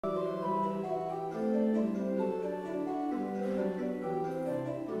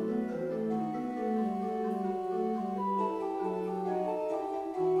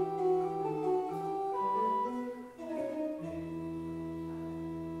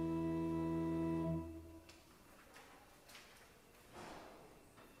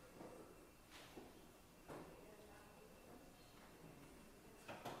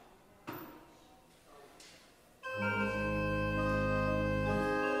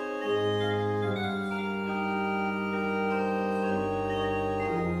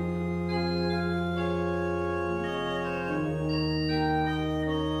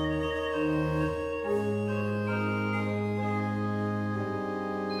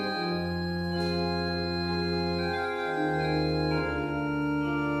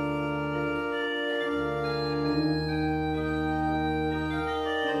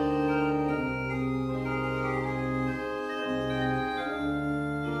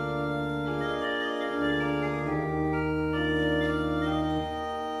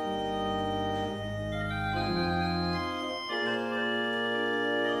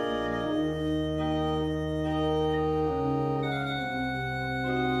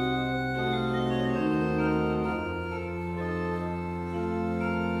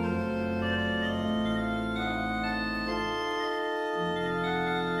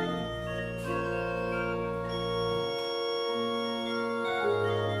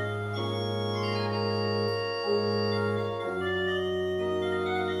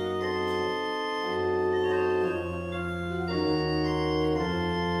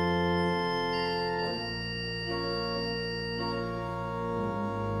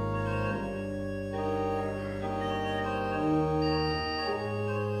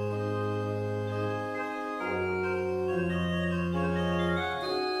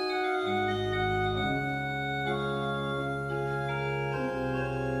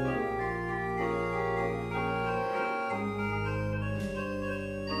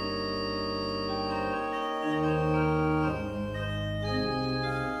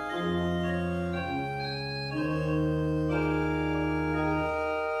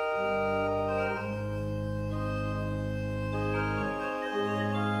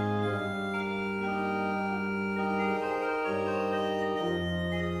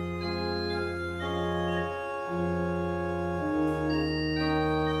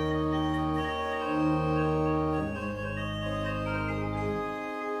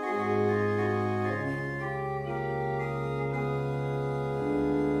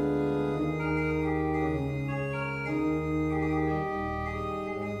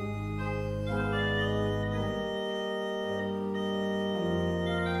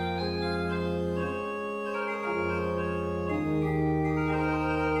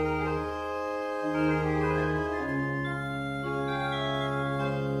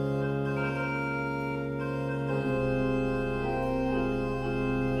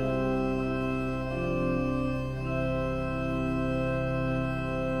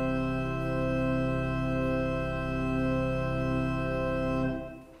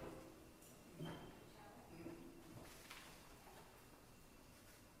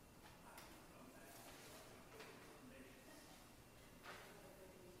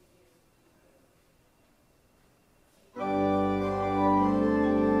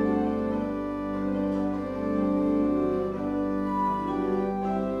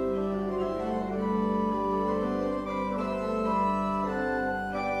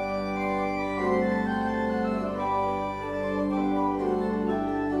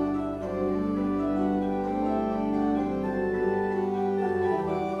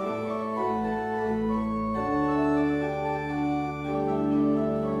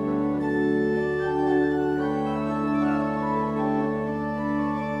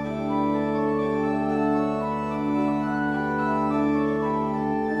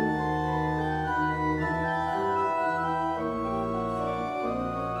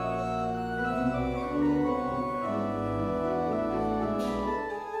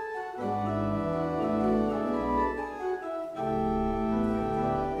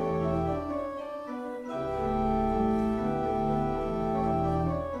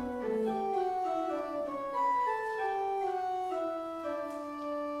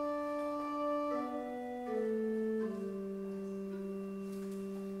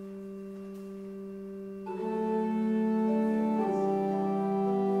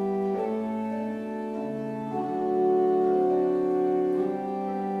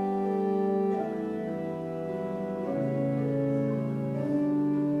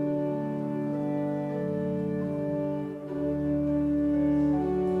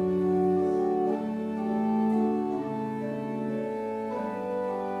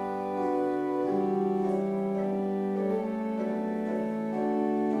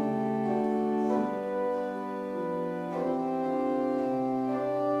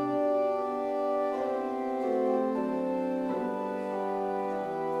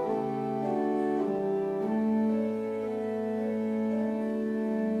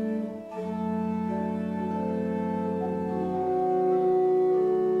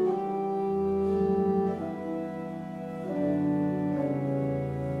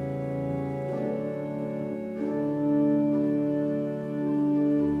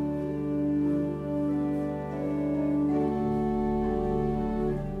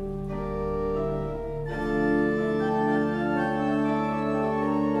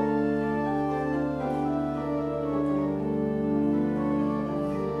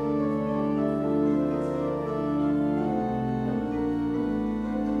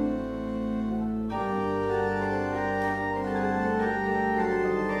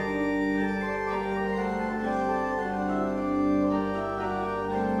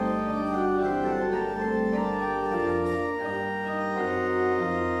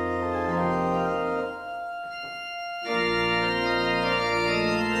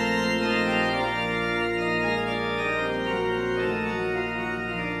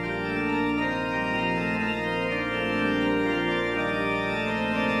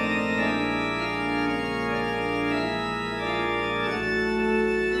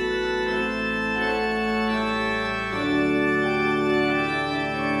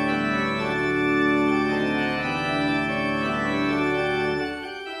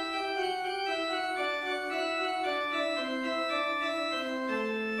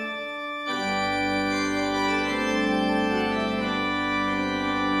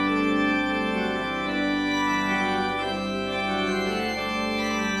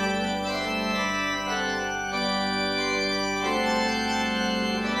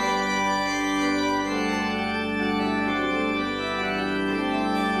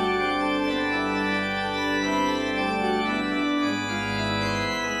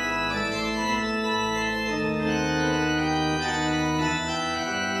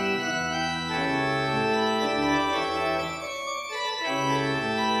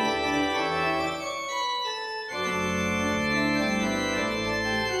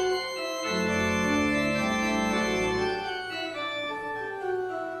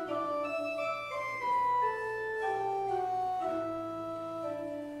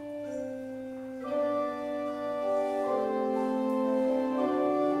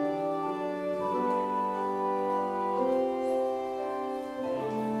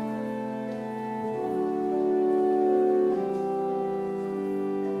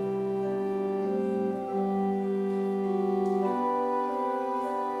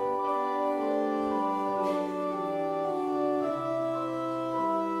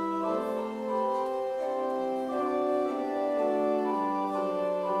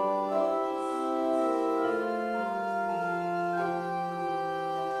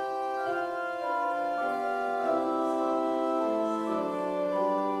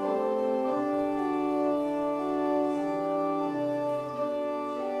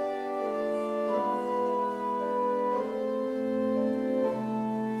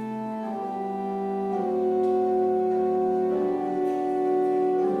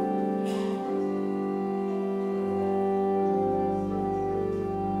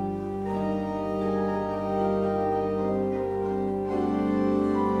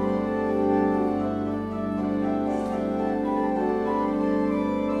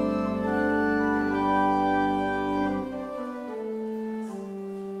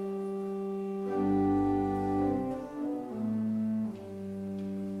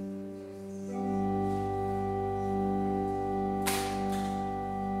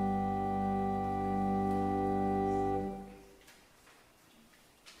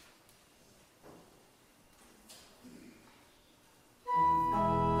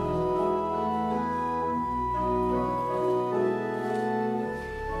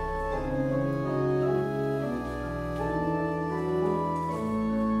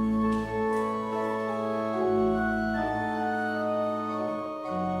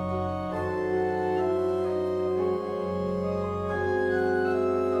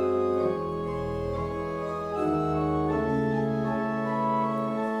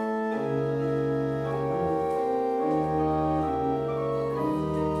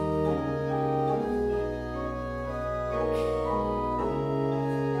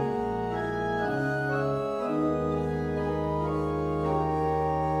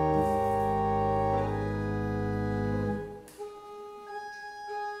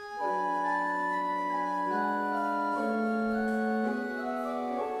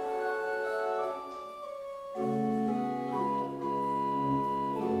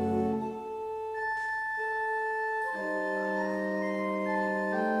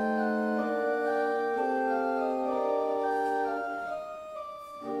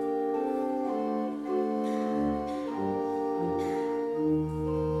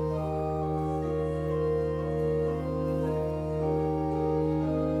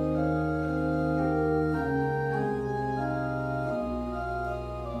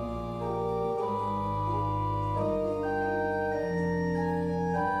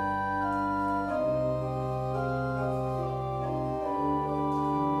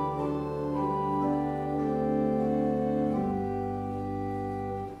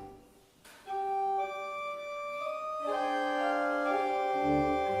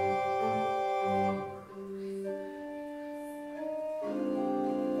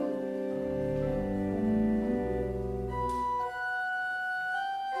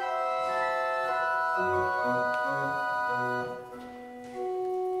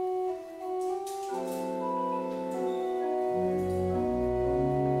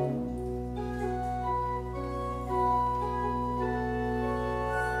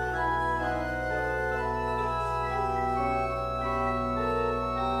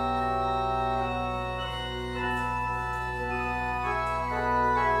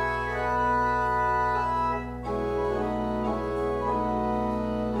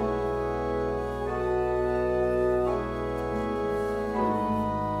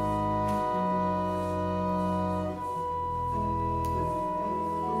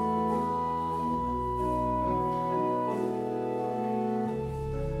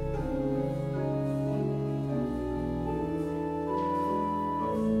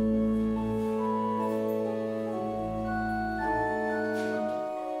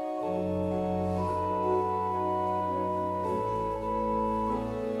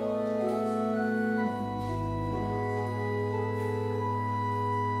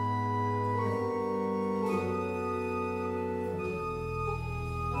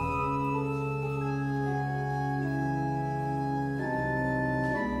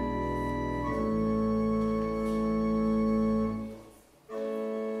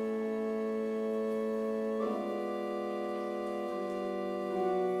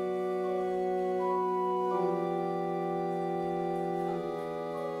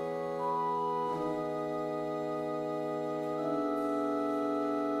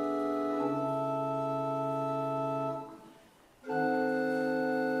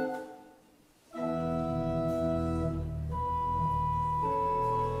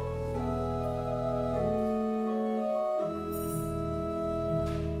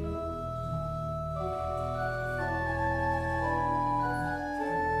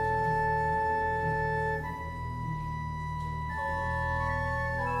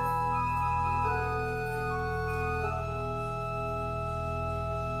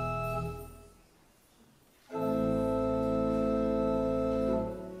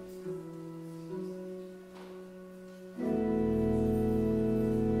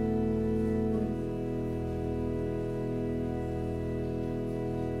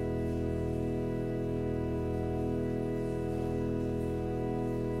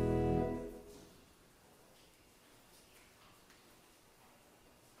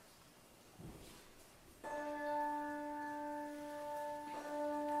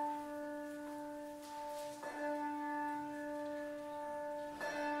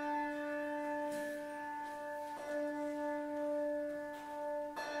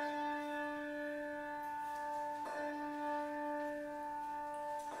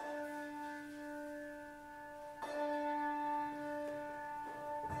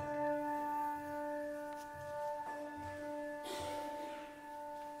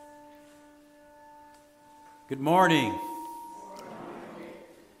Good morning.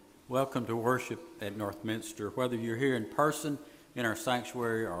 Welcome to worship at Northminster. Whether you're here in person in our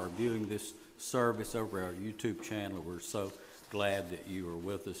sanctuary or viewing this service over our YouTube channel, we're so glad that you are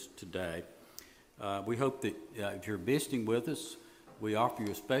with us today. We hope that if you're visiting with us, we offer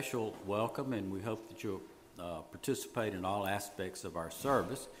you a special welcome, and we hope that you'll participate in all aspects of our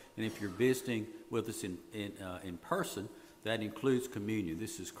service. And if you're visiting with us in person, that includes communion.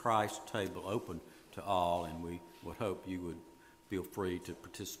 This is Christ's table open to all, and we would hope you would feel free to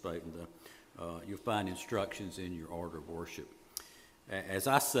participate in you'll find instructions in your order of worship. As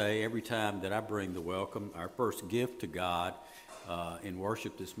I say every time that I bring the welcome, our first gift to God in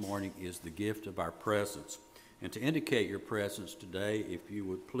worship this morning is the gift of our presence. And to indicate your presence today, if you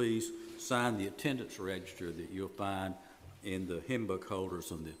would please sign the attendance register that you'll find in the hymn book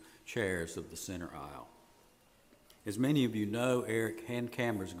holders on the chairs of the center aisle. As many of you know, Eric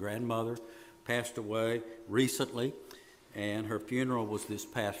Hankamer's grandmother passed away recently, and her funeral was this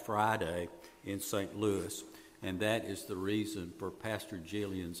past Friday in St. Louis, and that is the reason for Pastor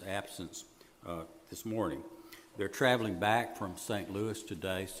Jillian's absence this morning. They're traveling back from St. Louis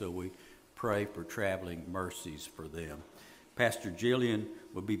today, so we pray for traveling mercies for them. Pastor Jillian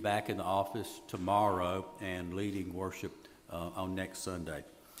will be back in the office tomorrow and leading worship on next Sunday.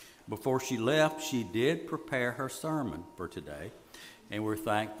 Before she left, she did prepare her sermon for today, and we're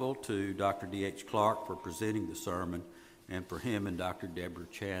thankful to Dr. D.H. Clark for presenting the sermon, and for him and Dr. Deborah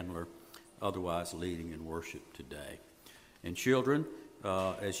Chandler otherwise leading in worship today. And children,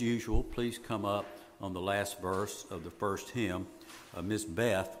 as usual, please come up on the last verse of the first hymn. Miss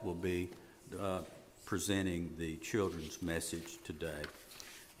Beth will be presenting the children's message today.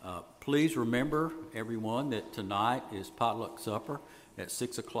 Please remember, everyone, that tonight is potluck supper at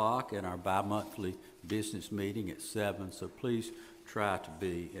 6 o'clock and our bi-monthly business meeting at 7, so please try to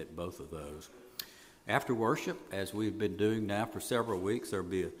be at both of those. After worship, as we've been doing now for several weeks, there will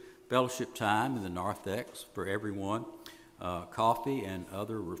be a fellowship time in the narthex for everyone. Coffee and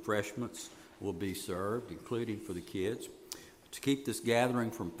other refreshments will be served, including for the kids. To keep this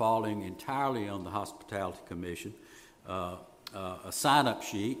gathering from falling entirely on the Hospitality Commission, a sign-up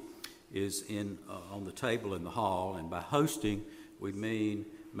sheet is on the table in the hall, and by hosting, we mean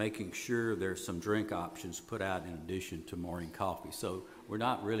making sure there's some drink options put out in addition to morning coffee. So we're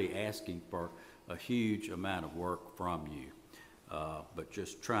not really asking for a huge amount of work from you, but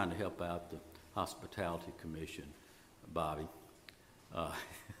just trying to help out the Hospitality Commission, Bobby.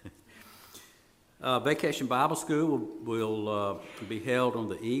 Vacation Bible School will be held on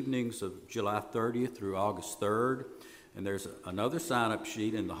the evenings of July 30th through August 3rd, and there's another sign-up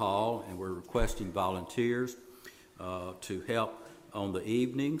sheet in the hall, and we're requesting volunteers to help on the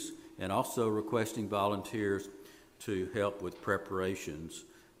evenings, and also requesting volunteers to help with preparations,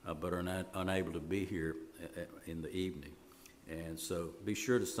 but are not unable to be here in the evening. And so be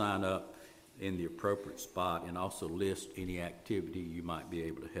sure to sign up in the appropriate spot and also list any activity you might be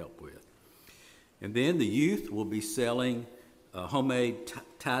able to help with. And then the youth will be selling homemade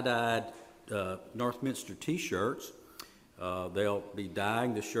tie-dyed Northminster t-shirts. They'll be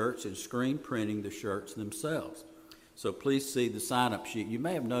dyeing the shirts and screen printing the shirts themselves. So please see the sign-up sheet. You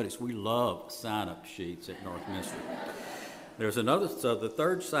may have noticed we love sign-up sheets at Northminster. There's another, so the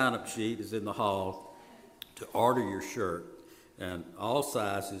third sign-up sheet is in the hall to order your shirt. And all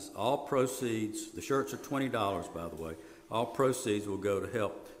sizes, all proceeds, the shirts are $20, by the way. All proceeds will go to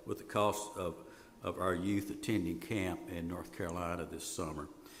help with the cost of our youth attending camp in North Carolina this summer.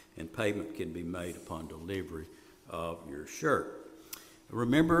 And payment can be made upon delivery of your shirt.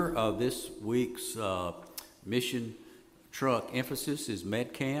 Remember, this week's mission truck emphasis is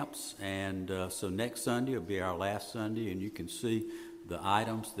med camps, and so next Sunday will be our last Sunday, and you can see the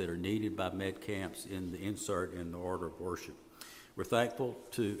items that are needed by med camps in the insert in the order of worship. We're thankful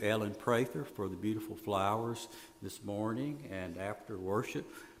to Ellen Prather for the beautiful flowers this morning, and after worship,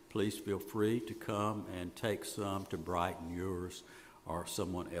 please feel free to come and take some to brighten yours or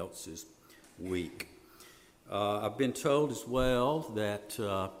someone else's week. I've been told as well that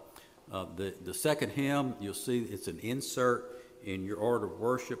the second hymn, you'll see it's an insert in your order of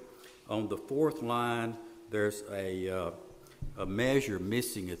worship. On the fourth line, there's a measure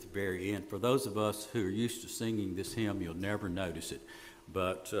missing at the very end. For those of us who are used to singing this hymn, you'll never notice it.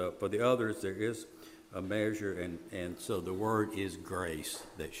 But for the others, there is a measure, and so the word is grace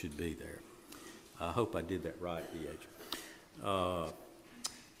that should be there. I hope I did that right, D.H.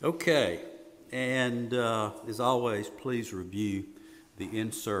 Okay, and as always, please review the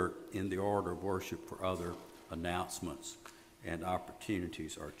insert in the order of worship for other announcements and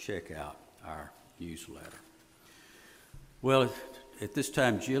opportunities, or check out our newsletter. Well, At this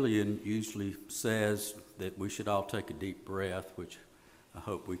time, Jillian usually says that we should all take a deep breath, which I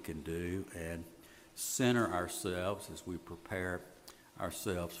hope we can do, and center ourselves as we prepare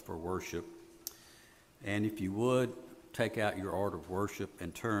ourselves for worship. And if you would, take out your order of worship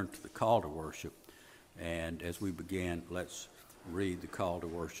and turn to the call to worship. And as we begin, let's read the call to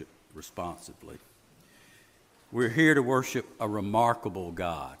worship responsively. We're here to worship a remarkable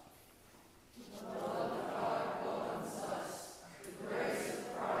God.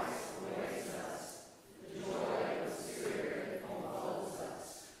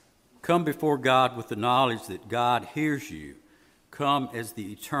 Come before God with the knowledge that God hears you. Come as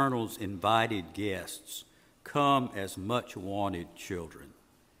the Eternal's invited guests. Come as much wanted children.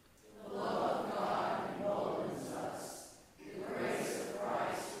 The love of God emboldens us. The grace of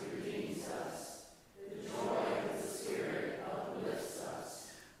Christ redeems us. The joy of the Spirit uplifts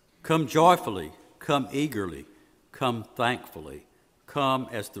us. Come joyfully, come eagerly, come thankfully. Come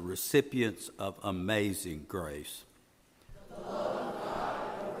as the recipients of amazing grace. The love of God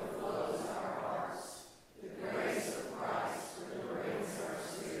overflows our hearts. The grace of Christ liberates our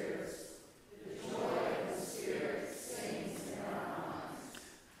spirits. The joy of the Spirit sings in our minds.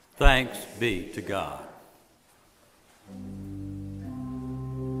 Thanks be to God.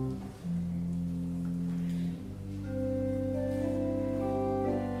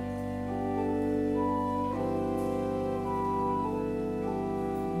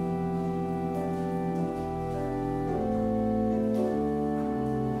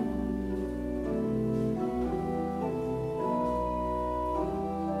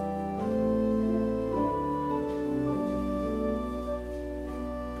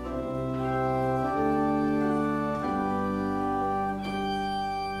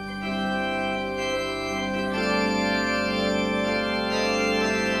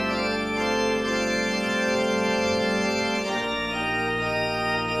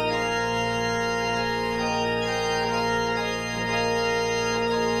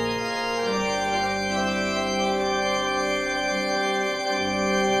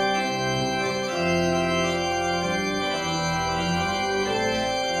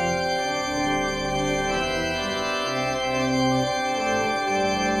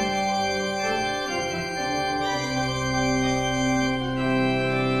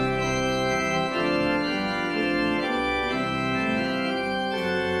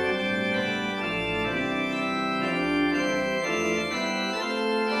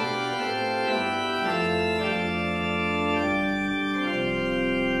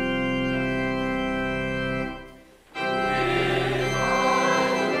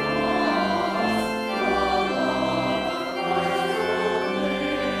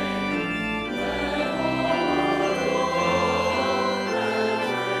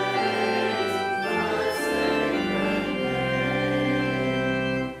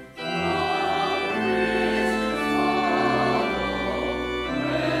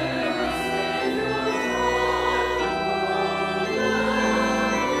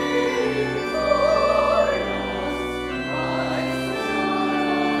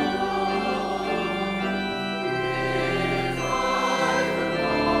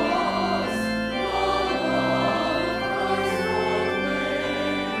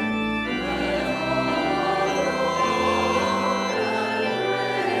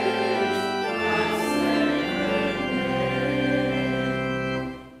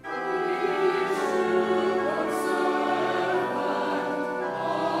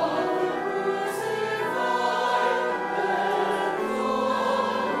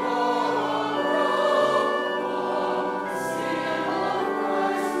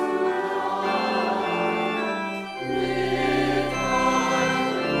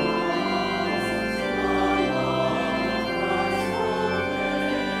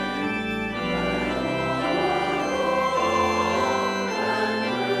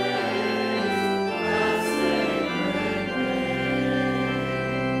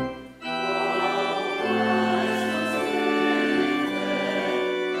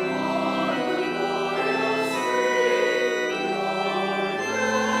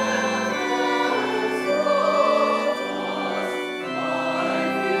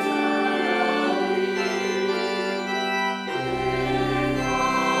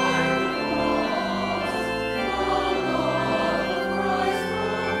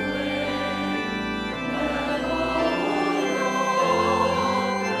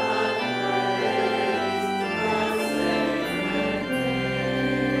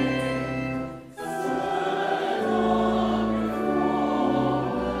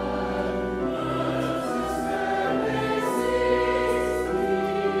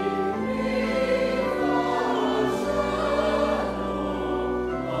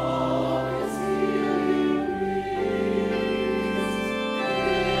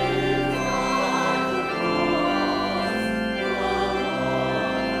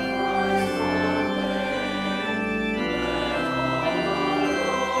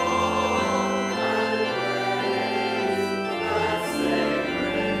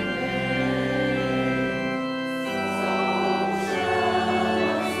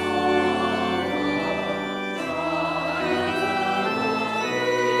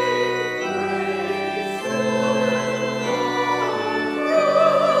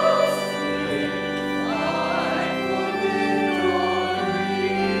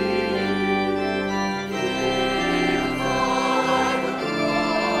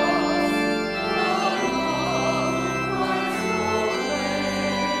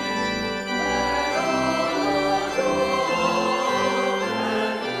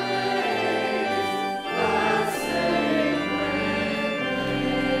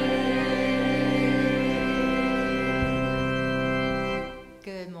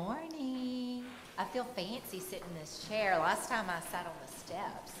 I feel fancy sitting in this chair. Last time I sat on the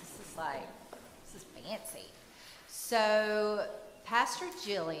steps. This is fancy. So, Pastor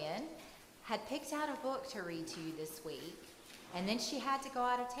Jillian had picked out a book to read to you this week, and then she had to go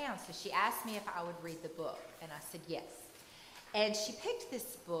out of town, so she asked me if I would read the book, and I said yes. And she picked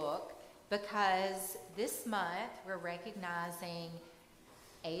this book because this month we're recognizing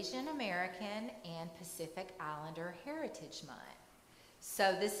Asian American and Pacific Islander Heritage Month.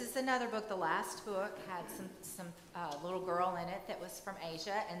 So this is another book. The last book had some little girl in it that was from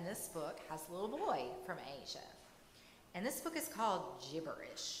Asia, and this book has a little boy from Asia. And this book is called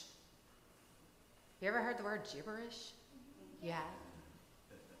Gibberish. You ever heard the word gibberish? Yeah.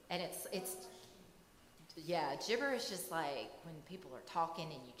 And gibberish is like when people are talking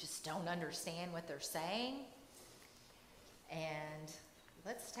and you just don't understand what they're saying. And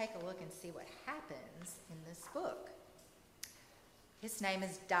let's take a look and see what happens in this book. His name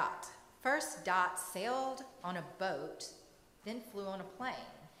is Dot. First, Dot sailed on a boat, then flew on a plane.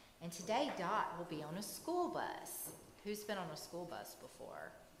 And today, Dot will be on a school bus. Who's been on a school bus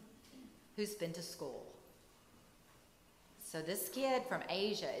before? Who's been to school? So this kid from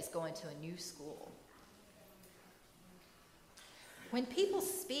Asia is going to a new school. When people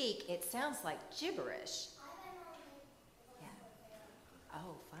speak, it sounds like gibberish. Yeah.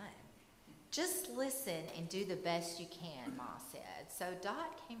 Oh, fun. Just listen and do the best you can, Ma said. So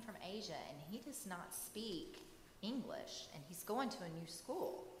Dot came from Asia, and he does not speak English, and he's going to a new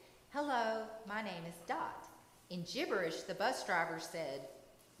school. Hello, my name is Dot. In gibberish, the bus driver said,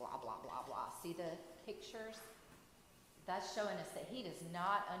 blah, blah, blah, blah. See the pictures? That's showing us that he does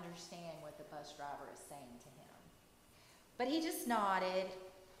not understand what the bus driver is saying to him. But he just nodded.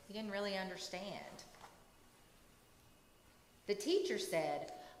 He didn't really understand. The teacher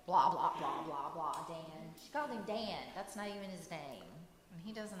said, blah, blah, blah, blah, blah, Dan. She called him Dan. That's not even his name. And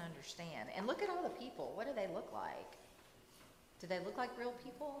he doesn't understand. And look at all the people. What do they look like? Do they look like real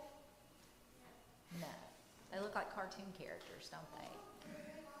people? No. They look like cartoon characters, don't they?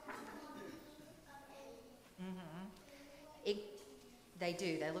 They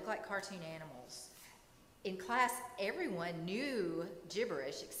do. They look like cartoon animals. In class, everyone knew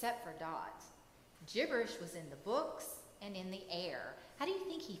gibberish except for Dot. Gibberish was in the books and in the air. How do you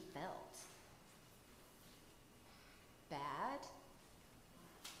think he felt? Bad?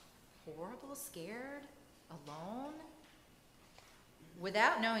 Horrible? Scared? Alone?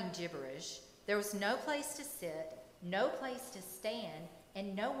 Without knowing gibberish, there was no place to sit, no place to stand,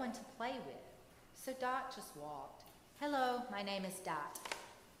 and no one to play with. So Dot just walked. Hello, my name is Dot.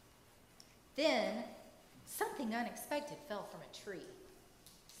 Then, something unexpected fell from a tree.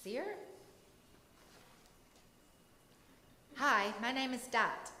 See her? Hi, my name is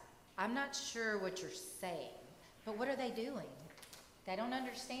Dot. I'm not sure what you're saying, but what are they doing? They don't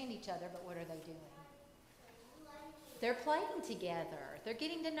understand each other, but what are they doing? They're playing together. They're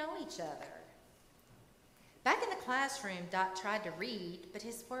getting to know each other. Back in the classroom, Dot tried to read, but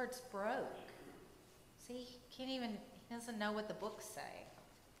his words broke. See, he doesn't know what the books say.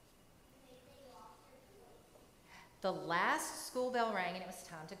 The last school bell rang and it was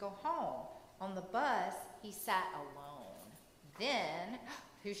time to go home. On the bus, he sat alone. Then,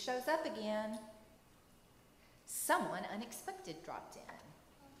 who shows up again? Someone unexpected dropped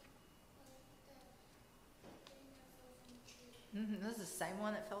in. This is the same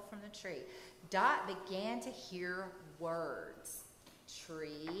one that fell from the tree. Dot began to hear words.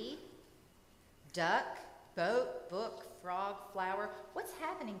 Tree, duck, boat, book, frog, flower. What's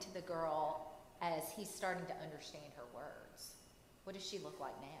happening to the girl as he's starting to understand her words? What does she look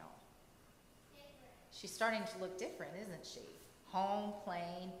like now? She's starting to look different, isn't she? Home,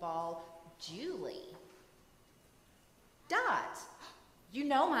 plane, ball, Julie. Dot, you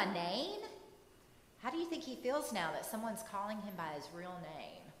know my name? How do you think he feels now that someone's calling him by his real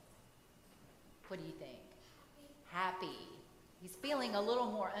name? What do you think? Happy. He's feeling a little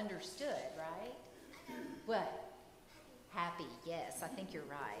more understood, right? What? Happy, yes, I think you're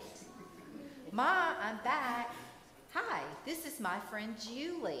right. Ma, I'm back. Hi, this is my friend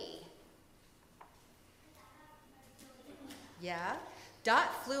Julie. Yeah?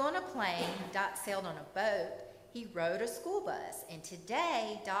 Dot flew on a plane, Dot sailed on a boat, he rode a school bus, and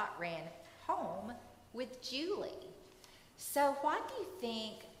today Dot ran home with Julie. So why do you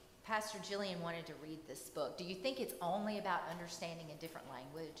think Pastor Jillian wanted to read this book? Do you think it's only about understanding a different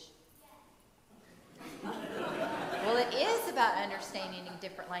language? Well, it is about understanding a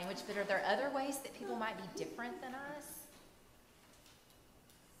different language, but are there other ways that people might be different than us?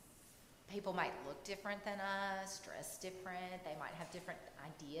 People might look different than us, dress different, they might have different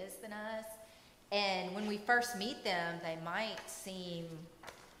ideas than us. And when we first meet them, they might seem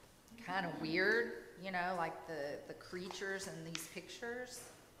kind of weird, like the creatures in these pictures.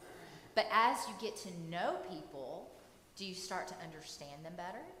 But as you get to know people, do you start to understand them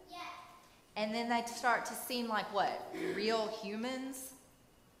better? Yeah. And then they start to seem like what? Real humans?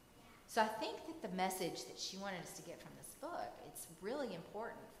 So I think that the message that she wanted us to get from this book, it's really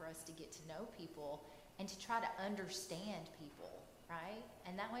important for us to get to know people and to try to understand people, right?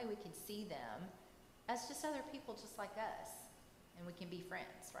 And that way we can see them as just other people just like us. And we can be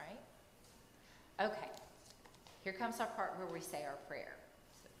friends, right? Okay. Here comes our part where we say our prayer.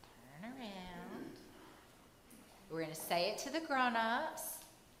 So turn around. We're going to say it to the grown-ups.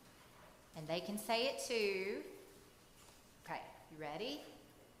 And they can say it too. Okay, you ready?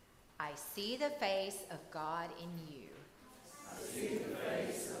 I see the face of God in you. I see the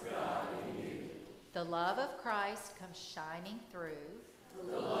face of God in you. The love of Christ comes shining through.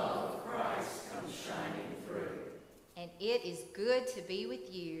 The love of Christ comes shining through. And it is good to be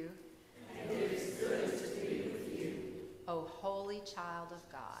with you. And it is good to be with you. O holy child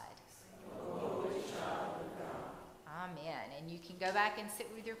of God. O holy child of God. Amen. And you can go back and sit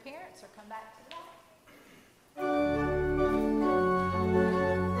with your parents or come back to the back.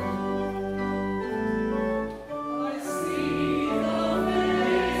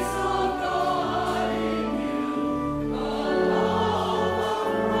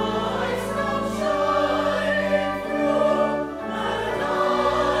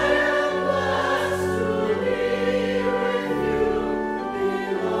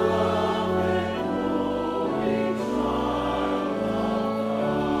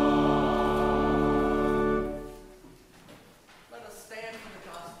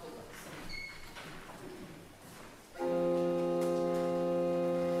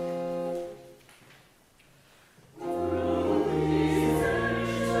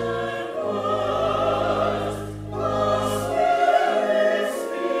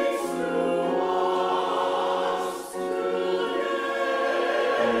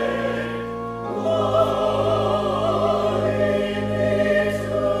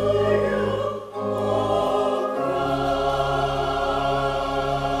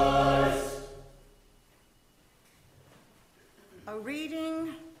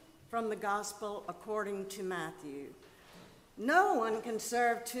 Gospel according to Matthew. No one can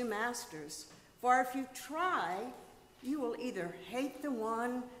serve two masters, for if you try, you will either hate the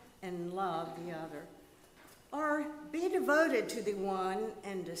one and love the other, or be devoted to the one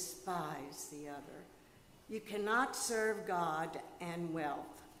and despise the other. You cannot serve God and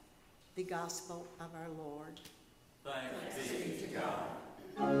wealth. The Gospel of our Lord. Thanks be to God.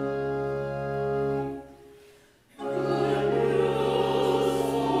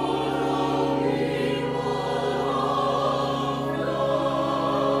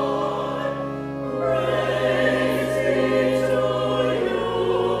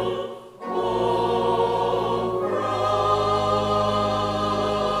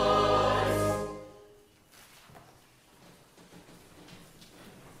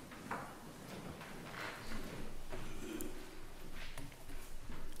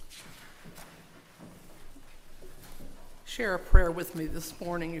 Share a prayer with me this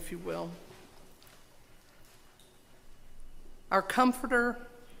morning, if you will. Our Comforter,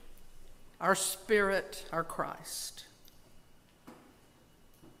 our Spirit, our Christ.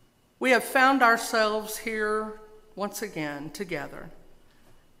 We have found ourselves here once again together,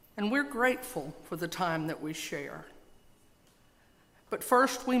 and we're grateful for the time that we share. But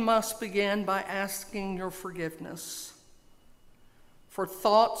first, we must begin by asking your forgiveness for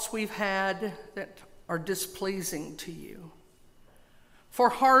thoughts we've had that are displeasing to you, for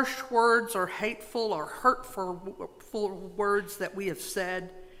harsh words or hateful or hurtful words that we have said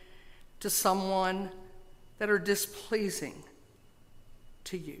to someone that are displeasing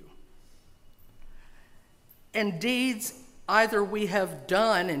to you, and deeds either we have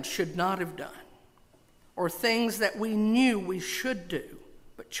done and should not have done, or things that we knew we should do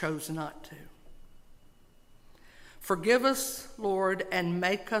but chose not to. Forgive us, Lord, and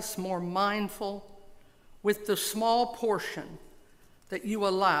make us more mindful with the small portion that you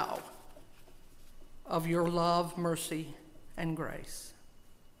allow of your love, mercy, and grace.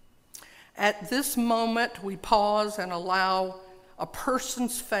 At this moment, we pause and allow a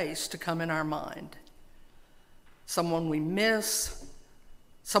person's face to come in our mind. Someone we miss,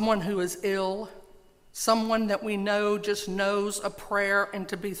 someone who is ill, someone that we know just knows a prayer and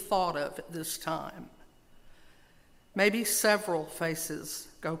to be thought of at this time. Maybe several faces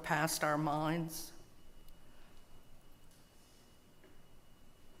go past our minds.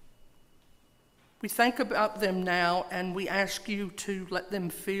 We think about them now, and we ask you to let them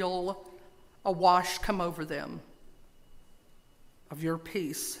feel a wash come over them of your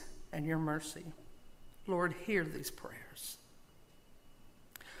peace and your mercy. Lord, hear these prayers.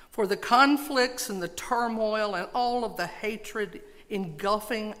 For the conflicts and the turmoil and all of the hatred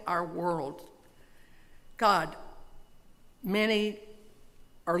engulfing our world, God, many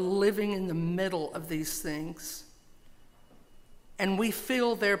are living in the middle of these things, and we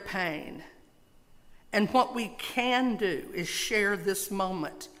feel their pain. And what we can do is share this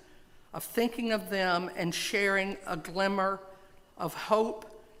moment of thinking of them and sharing a glimmer of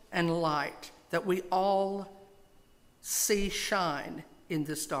hope and light that we all see shine in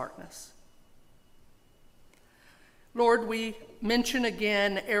this darkness. Lord, we mention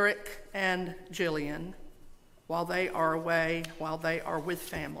again Eric and Jillian while they are away, while they are with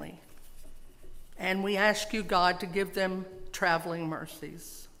family. And we ask you, God, to give them traveling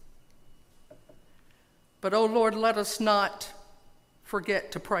mercies. But, oh Lord, let us not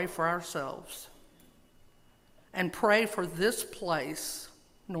forget to pray for ourselves and pray for this place,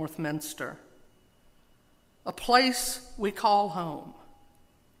 Northminster, a place we call home,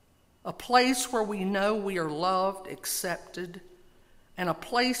 a place where we know we are loved, accepted, and a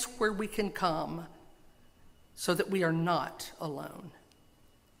place where we can come so that we are not alone.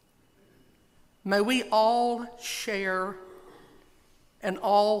 May we all share and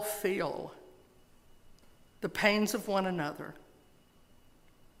all feel the pains of one another.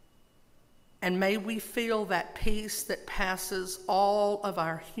 And may we feel that peace that passes all of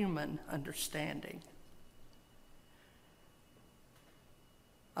our human understanding.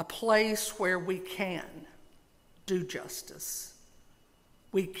 A place where we can do justice,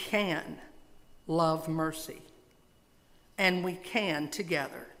 we can love mercy, and we can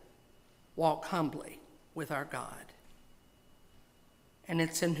together walk humbly with our God. And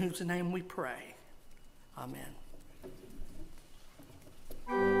it's in whose name we pray. Amen.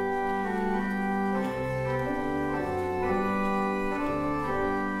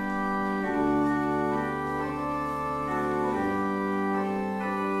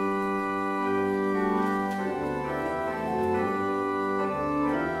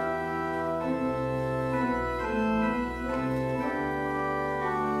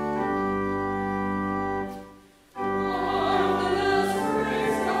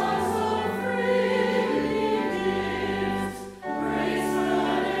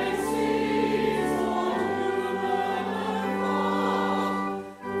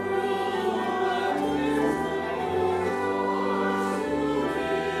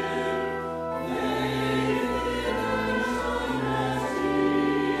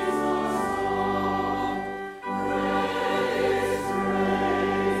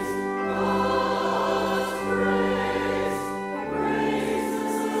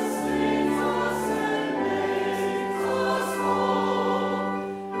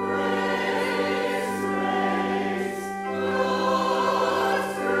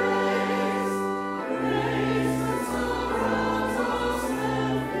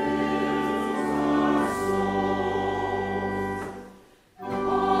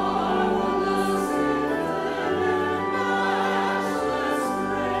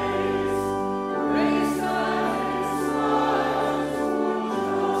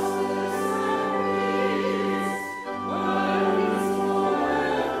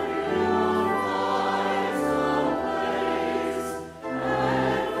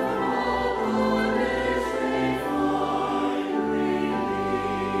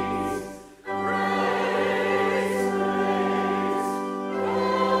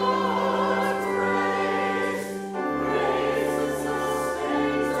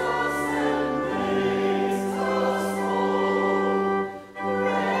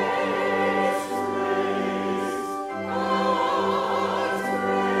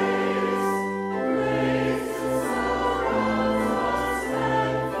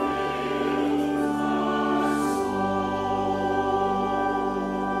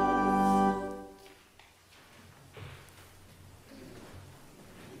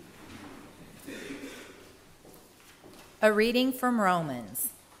 A reading from Romans.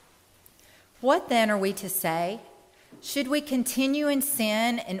 What then are we to say? Should we continue in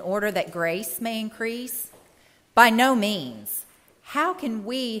sin in order that grace may increase? By no means. How can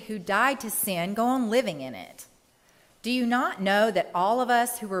we who died to sin go on living in it? Do you not know that all of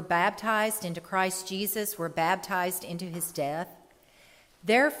us who were baptized into Christ Jesus were baptized into his death?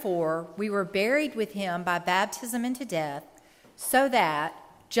 Therefore, we were buried with him by baptism into death, so that,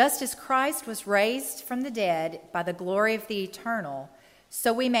 just as Christ was raised from the dead by the glory of the eternal,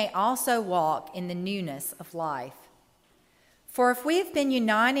 so we may also walk in the newness of life. For if we have been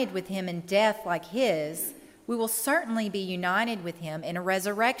united with him in death like his, we will certainly be united with him in a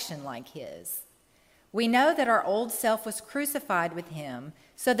resurrection like his. We know that our old self was crucified with him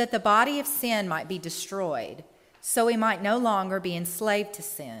so that the body of sin might be destroyed, so we might no longer be enslaved to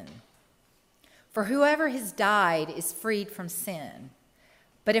sin. For whoever has died is freed from sin.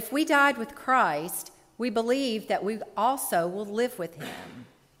 But if we died with Christ, we believe that we also will live with him.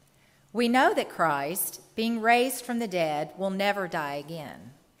 We know that Christ, being raised from the dead, will never die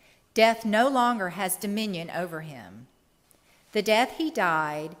again. Death no longer has dominion over him. The death he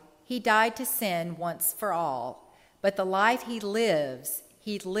died to sin once for all, but the life he lives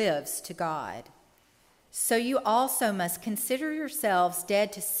to God. So you also must consider yourselves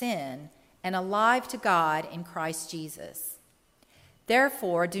dead to sin and alive to God in Christ Jesus.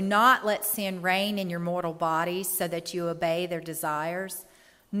 Therefore, do not let sin reign in your mortal bodies so that you obey their desires.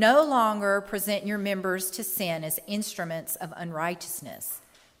 No longer present your members to sin as instruments of unrighteousness,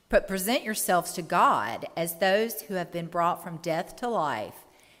 but present yourselves to God as those who have been brought from death to life,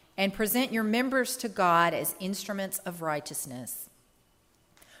 and present your members to God as instruments of righteousness.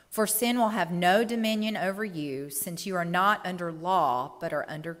 For sin will have no dominion over you, since you are not under law, but are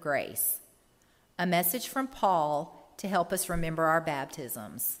under grace. A message from Paul to help us remember our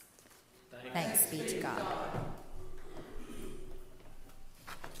baptisms. Thanks be to God.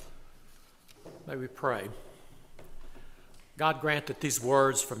 May we pray. God grant that these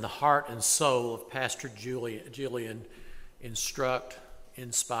words from the heart and soul of Pastor Jillian instruct,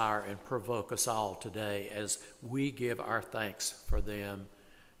 inspire, and provoke us all today as we give our thanks for them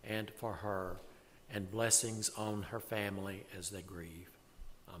and for her, and blessings on her family as they grieve.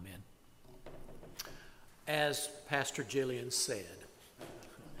 Amen. As Pastor Jillian said,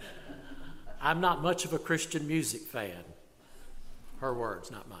 I'm not much of a Christian music fan. Her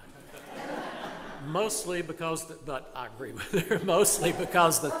words, not mine. Mostly because, but I agree with her, mostly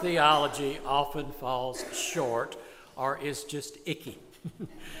because the theology often falls short or is just icky.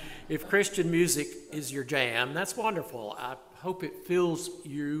 If Christian music is your jam, that's wonderful. I hope it fills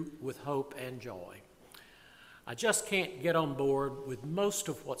you with hope and joy. I just can't get on board with most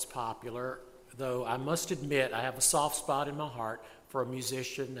of what's popular, though I must admit I have a soft spot in my heart for a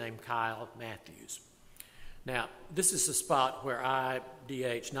musician named Kyle Matthews. Now, this is a spot where I,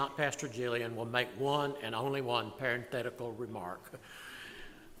 DH, not Pastor Jillian, will make one and only one parenthetical remark.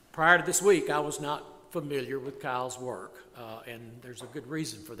 Prior to this week, I was not familiar with Kyle's work, and there's a good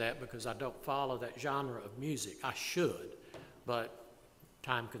reason for that because I don't follow that genre of music. I should, but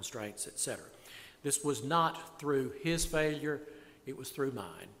time constraints, etc. This was not through his failure, it was through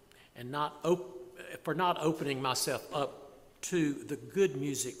mine, and for not opening myself up to the good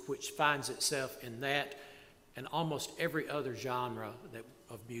music which finds itself in that and almost every other genre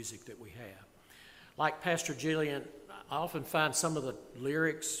of music that we have. Like Pastor Jillian, I often find some of the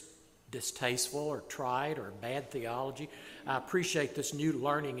lyrics distasteful or trite or bad theology. I appreciate this new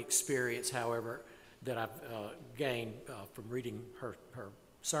learning experience, however, that I've gained from reading her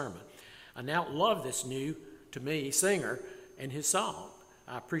sermon. I now love this new, to me, singer and his song.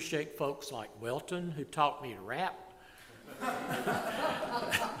 I appreciate folks like Welton, who taught me to rap,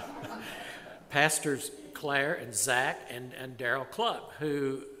 Pastors Claire and Zach and Daryl Cluck,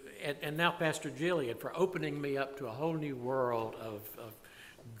 who, and now Pastor Jillian, for opening me up to a whole new world of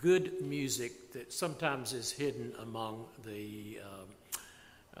good music that sometimes is hidden among the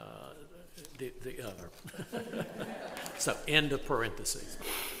other. So, end of parentheses.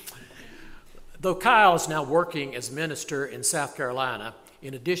 Though Kyle is now working as minister in South Carolina,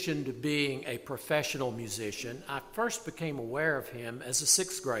 in addition to being a professional musician, I first became aware of him as a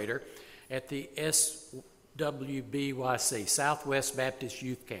sixth grader at the SWBYC, Southwest Baptist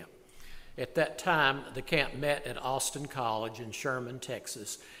Youth Camp. At that time, the camp met at Austin College in Sherman,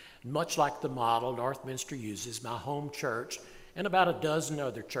 Texas. Much like the model Northminster uses, my home church and about a dozen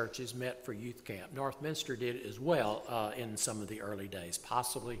other churches met for youth camp. Northminster did as well in some of the early days,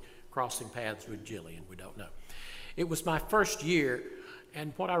 possibly crossing paths with Jillian, we don't know. It was my first year,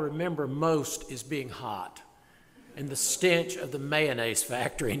 and what I remember most is being hot and the stench of the mayonnaise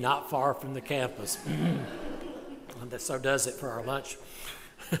factory not far from the campus. So does it for our lunch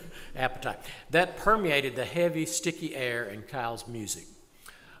appetite. That permeated the heavy, sticky air in Kyle's music.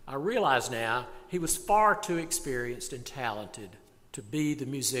 I realize now he was far too experienced and talented to be the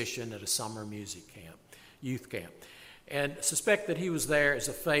musician at a summer music camp, youth camp, and suspect that he was there as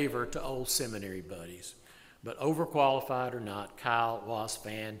a favor to old seminary buddies. But overqualified or not, Kyle was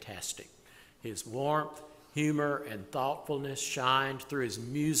fantastic. His warmth, humor, and thoughtfulness shined through his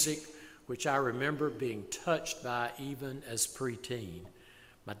music, which I remember being touched by even as preteen.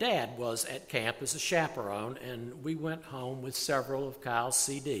 My dad was at camp as a chaperone, and we went home with several of Kyle's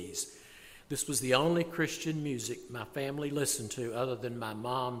CDs. This was the only Christian music my family listened to other than my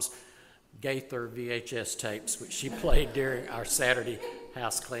mom's Gaither VHS tapes, which she played during our Saturday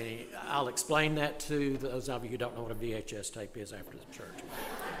house cleaning. I'll explain that to those of you who don't know what a VHS tape is after the church.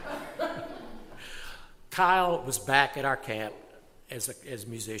 Kyle was back at our camp as a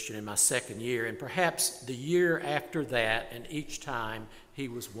musician in my second year, and perhaps the year after that, and each time he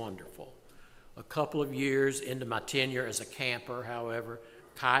was wonderful. A couple of years into my tenure as a camper, however,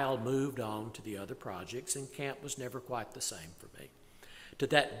 Kyle moved on to the other projects, and camp was never quite the same for me. To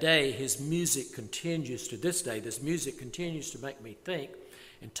that day, this music continues to make me think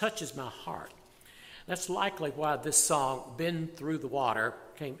and touches my heart. That's likely why this song, Been Through the Water,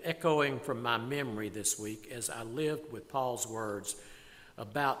 came echoing from my memory this week as I lived with Paul's words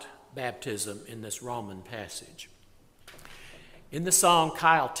about baptism in this Roman passage. In the song,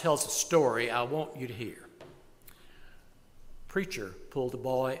 Kyle tells a story I want you to hear. Preacher pulled the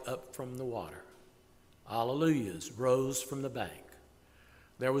boy up from the water. Alleluias rose from the bank.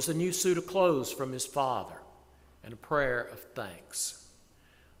 There was a new suit of clothes from his father and a prayer of thanks.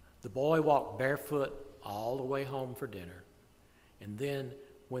 The boy walked barefoot all the way home for dinner. And then,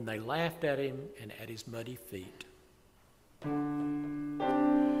 when they laughed at him and at his muddy feet,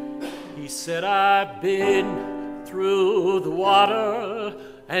 he said, I've been through the water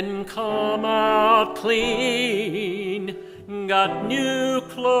and come out clean. Got new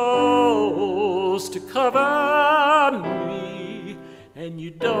clothes to cover me, and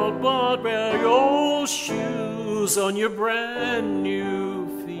you don't want to wear your old shoes on your brand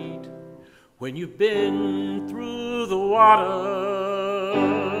new feet when you've been through the water,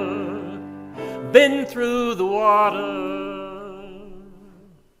 been through the water.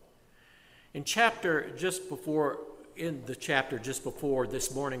 In the chapter just before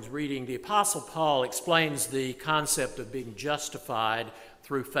this morning's reading, the Apostle Paul explains the concept of being justified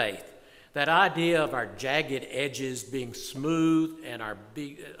through faith. That idea of our jagged edges being smooth and our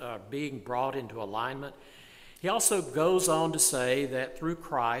being brought into alignment. He also goes on to say that through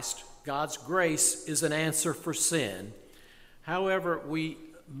Christ, God's grace is an answer for sin. However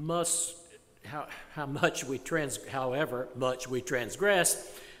much we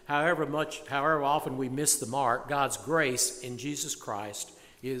transgress, however often we miss the mark, God's grace in Jesus Christ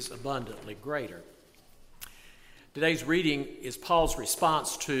is abundantly greater. Today's reading is Paul's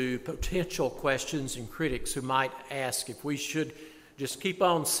response to potential questions and critics who might ask if we should just keep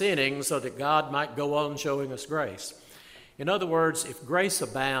on sinning so that God might go on showing us grace. In other words, if grace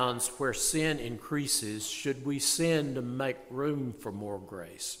abounds where sin increases, should we sin to make room for more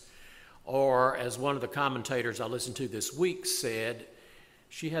grace? Or, as one of the commentators I listened to this week said,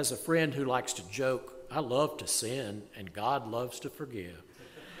 she has a friend who likes to joke, I love to sin and God loves to forgive.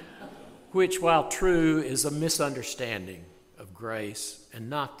 Which, while true, is a misunderstanding of grace and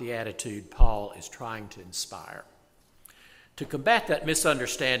not the attitude Paul is trying to inspire. To combat that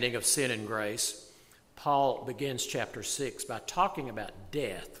misunderstanding of sin and grace, Paul begins chapter 6 by talking about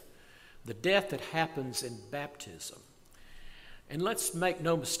death, the death that happens in baptism. And let's make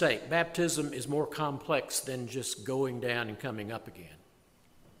no mistake, baptism is more complex than just going down and coming up again.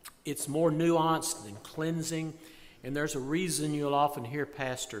 It's more nuanced than cleansing, and there's a reason you'll often hear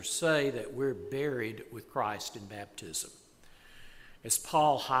pastors say that we're buried with Christ in baptism. As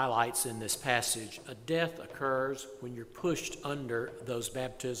Paul highlights in this passage, a death occurs when you're pushed under those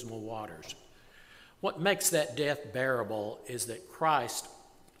baptismal waters. What makes that death bearable is that Christ,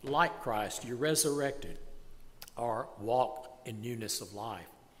 like Christ, you're resurrected or walk in newness of life.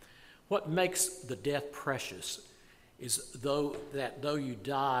 What makes the death precious is though you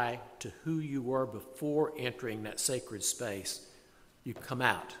die to who you were before entering that sacred space, you come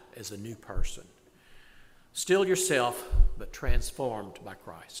out as a new person. Still yourself, but transformed by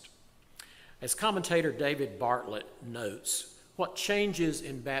Christ. As commentator David Bartlett notes, what changes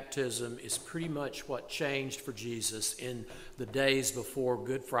in baptism is pretty much what changed for Jesus in the days before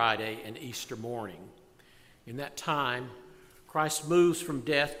Good Friday and Easter morning. In that time, Christ moves from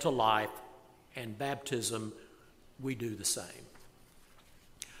death to life, and baptism, we do the same.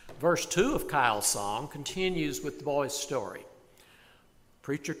 Verse 2 of Kyle's song continues with the boy's story.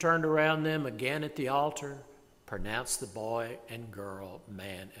 Preacher turned around them again at the altar, pronounced the boy and girl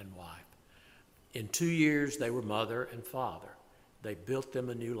man and wife. In 2 years, they were mother and father. They built them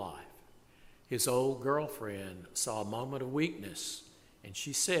a new life. His old girlfriend saw a moment of weakness, and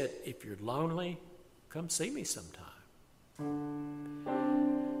she said, if you're lonely, come see me sometime.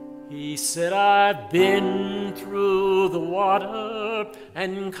 He said, I've been through the water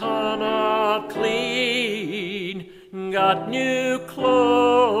and come out clean, got new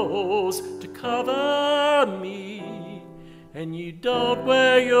clothes to cover me, and you don't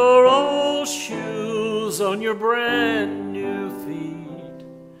wear your old shoes on your brand new feet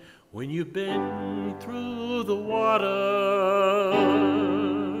when you've been through the water,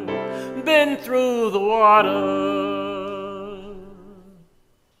 been through the water.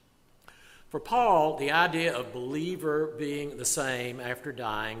 For Paul, the idea of believer being the same after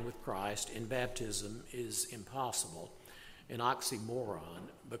dying with Christ in baptism is impossible, an oxymoron,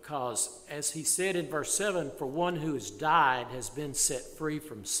 because as he said in verse 7, for one who has died has been set free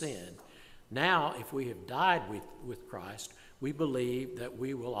from sin. Now, if we have died with Christ, we believe that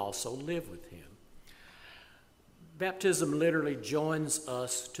we will also live with him. Baptism literally joins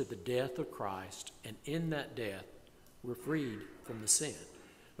us to the death of Christ, and in that death, we're freed from the sin.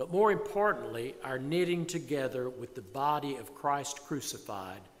 But more importantly, our knitting together with the body of Christ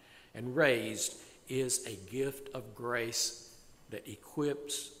crucified and raised is a gift of grace that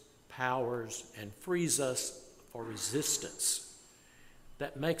equips, powers, and frees us for resistance.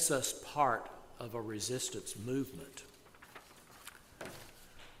 That makes us part of a resistance movement.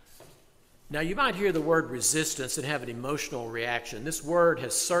 Now, you might hear the word resistance and have an emotional reaction. This word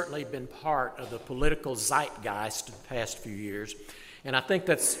has certainly been part of the political zeitgeist of the past few years, and I think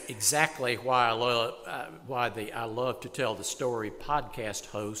that's exactly why I love to tell the story podcast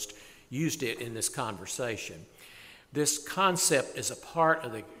host used it in this conversation. This concept is a part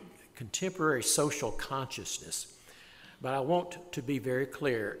of the contemporary social consciousness, but I want to be very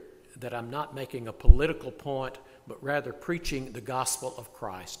clear that I'm not making a political point, but rather preaching the gospel of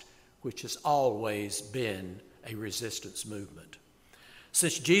Christ, which has always been a resistance movement.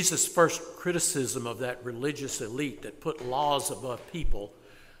 Since Jesus' first criticism of that religious elite that put laws above people,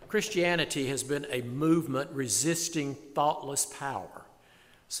 Christianity has been a movement resisting thoughtless power.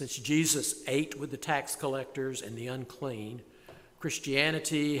 Since Jesus ate with the tax collectors and the unclean,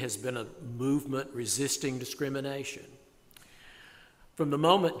 Christianity has been a movement resisting discrimination. From the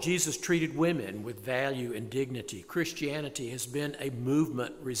moment Jesus treated women with value and dignity, Christianity has been a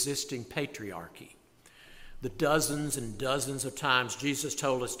movement resisting patriarchy. The dozens and dozens of times Jesus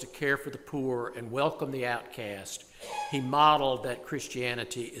told us to care for the poor and welcome the outcast, he modeled that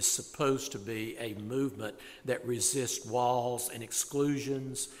Christianity is supposed to be a movement that resists walls and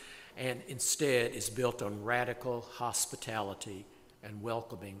exclusions and instead is built on radical hospitality and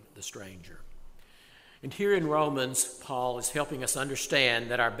welcoming the stranger. And here in Romans, Paul is helping us understand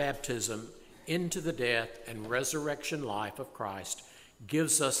that our baptism into the death and resurrection life of Christ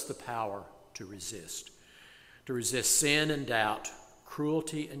gives us the power to resist sin and doubt,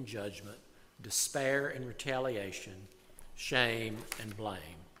 cruelty and judgment, despair and retaliation, shame and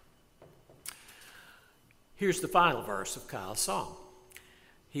blame. Here's the final verse of Kyle's song.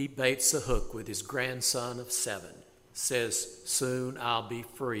 He baits a hook with his grandson of 7, says, soon I'll be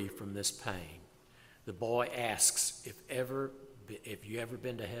free from this pain. The boy asks, if you ever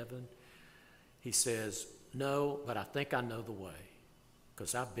been to heaven? He says, no, but I think I know the way,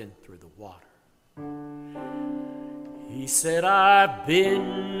 because I've been through the water. He said, I've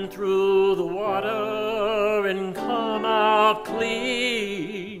been through the water and come out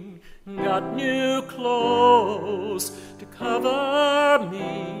clean, got new clothes to cover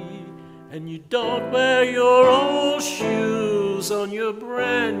me, and you don't wear your old shoes on your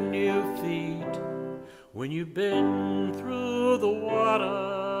brand new feet when you've been through the water,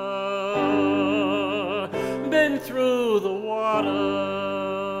 been through the water.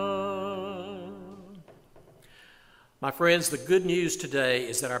 My friends, the good news today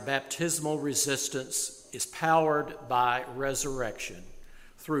is that our baptismal resistance is powered by resurrection.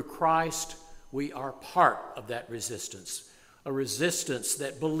 Through Christ, we are part of that resistance, a resistance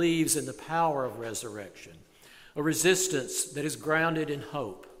that believes in the power of resurrection, a resistance that is grounded in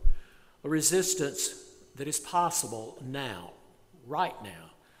hope, a resistance that is possible now, right now,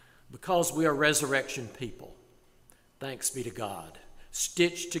 because we are resurrection people. Thanks be to God,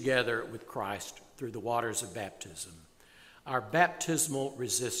 stitched together with Christ through the waters of baptism. Our baptismal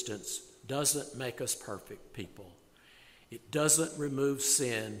resistance doesn't make us perfect people. It doesn't remove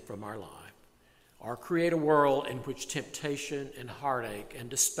sin from our life or create a world in which temptation and heartache and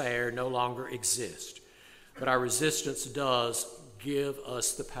despair no longer exist. But our resistance does give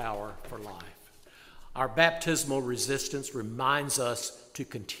us the power for life. Our baptismal resistance reminds us to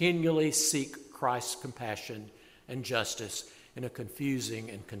continually seek Christ's compassion and justice in a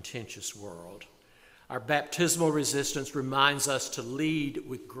confusing and contentious world. Our baptismal resistance reminds us to lead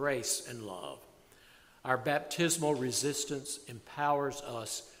with grace and love. Our baptismal resistance empowers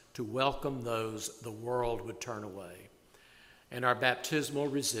us to welcome those the world would turn away. And our baptismal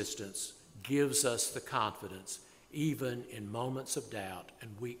resistance gives us the confidence, even in moments of doubt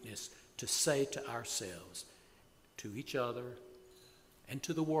and weakness, to say to ourselves, to each other, and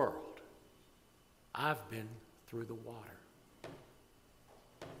to the world, I've been through the water.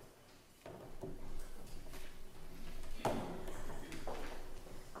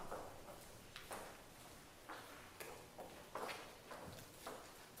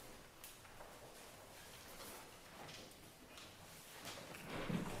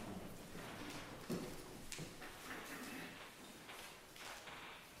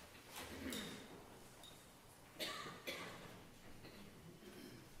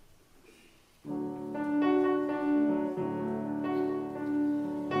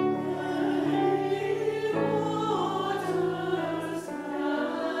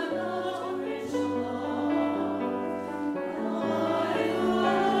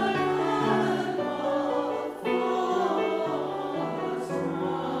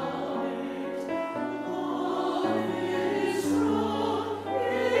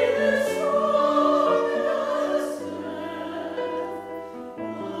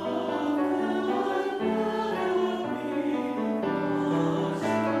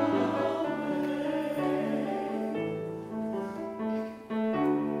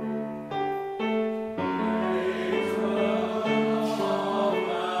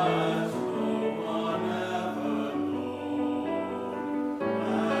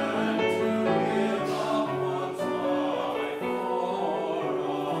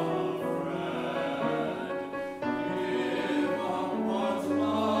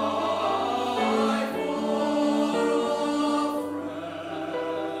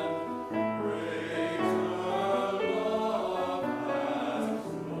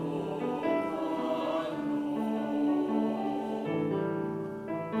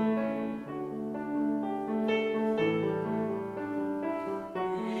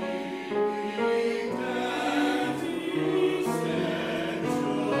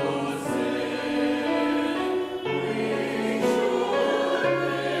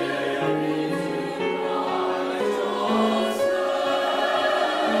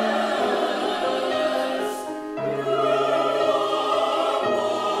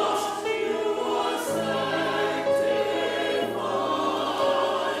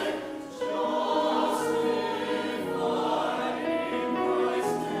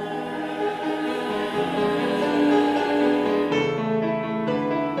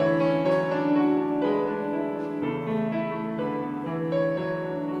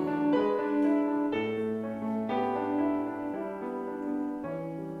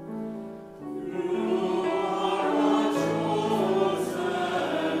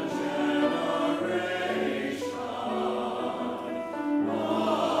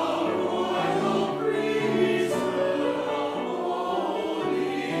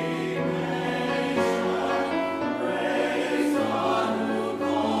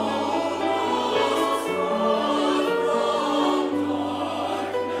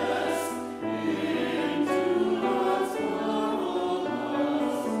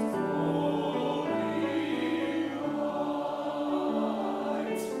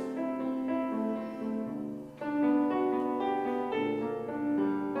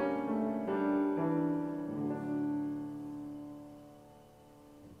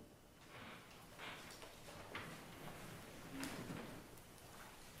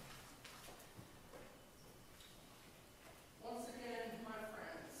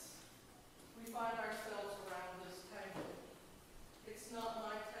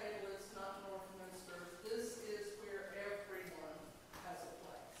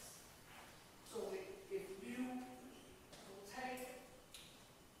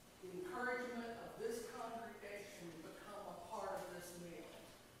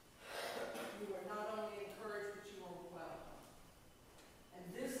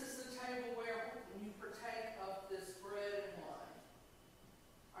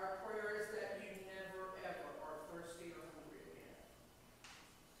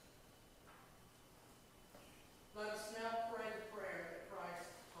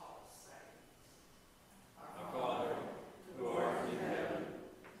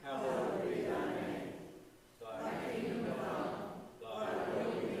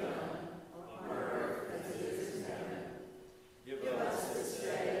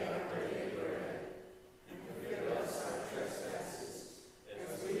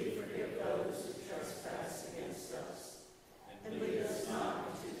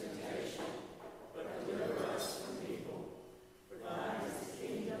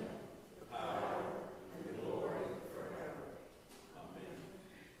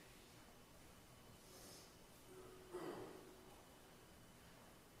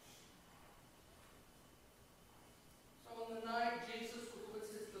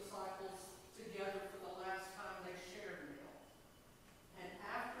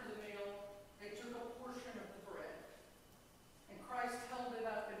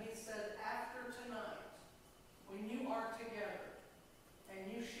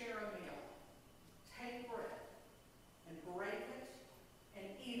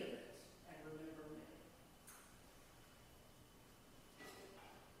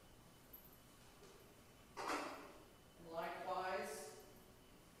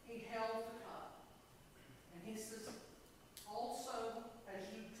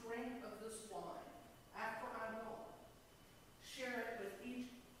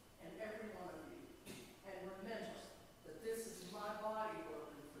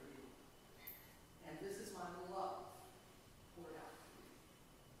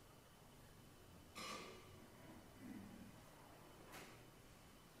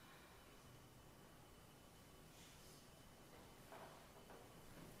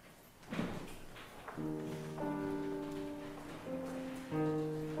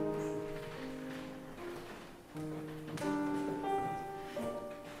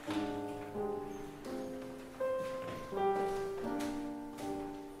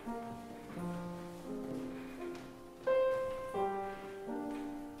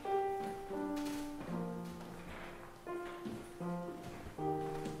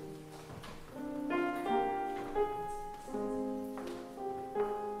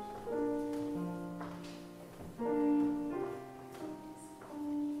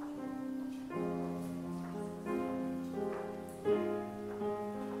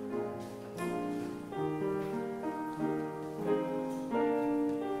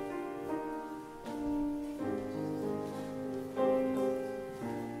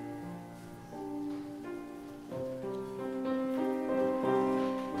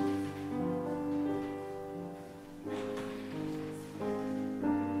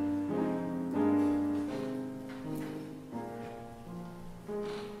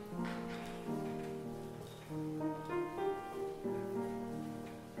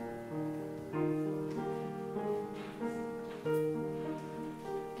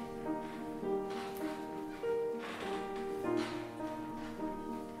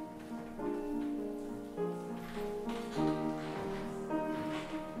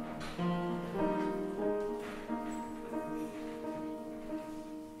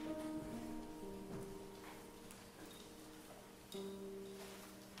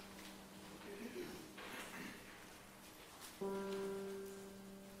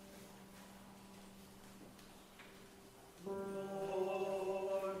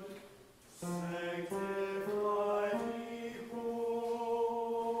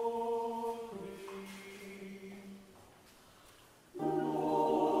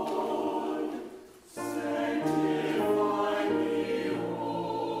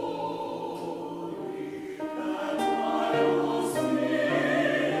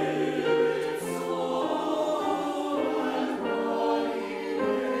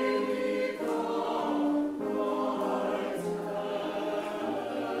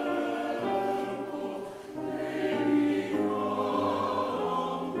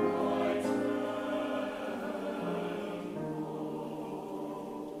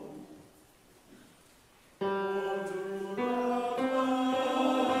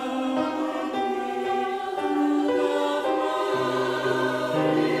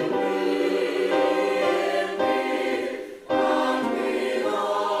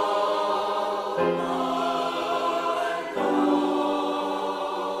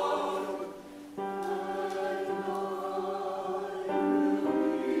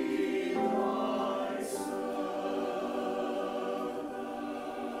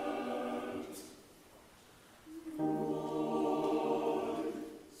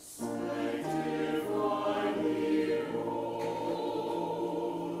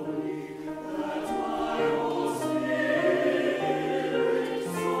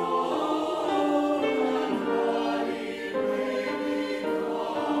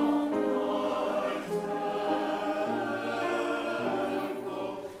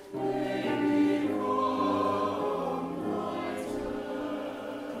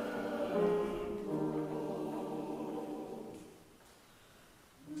 Lord.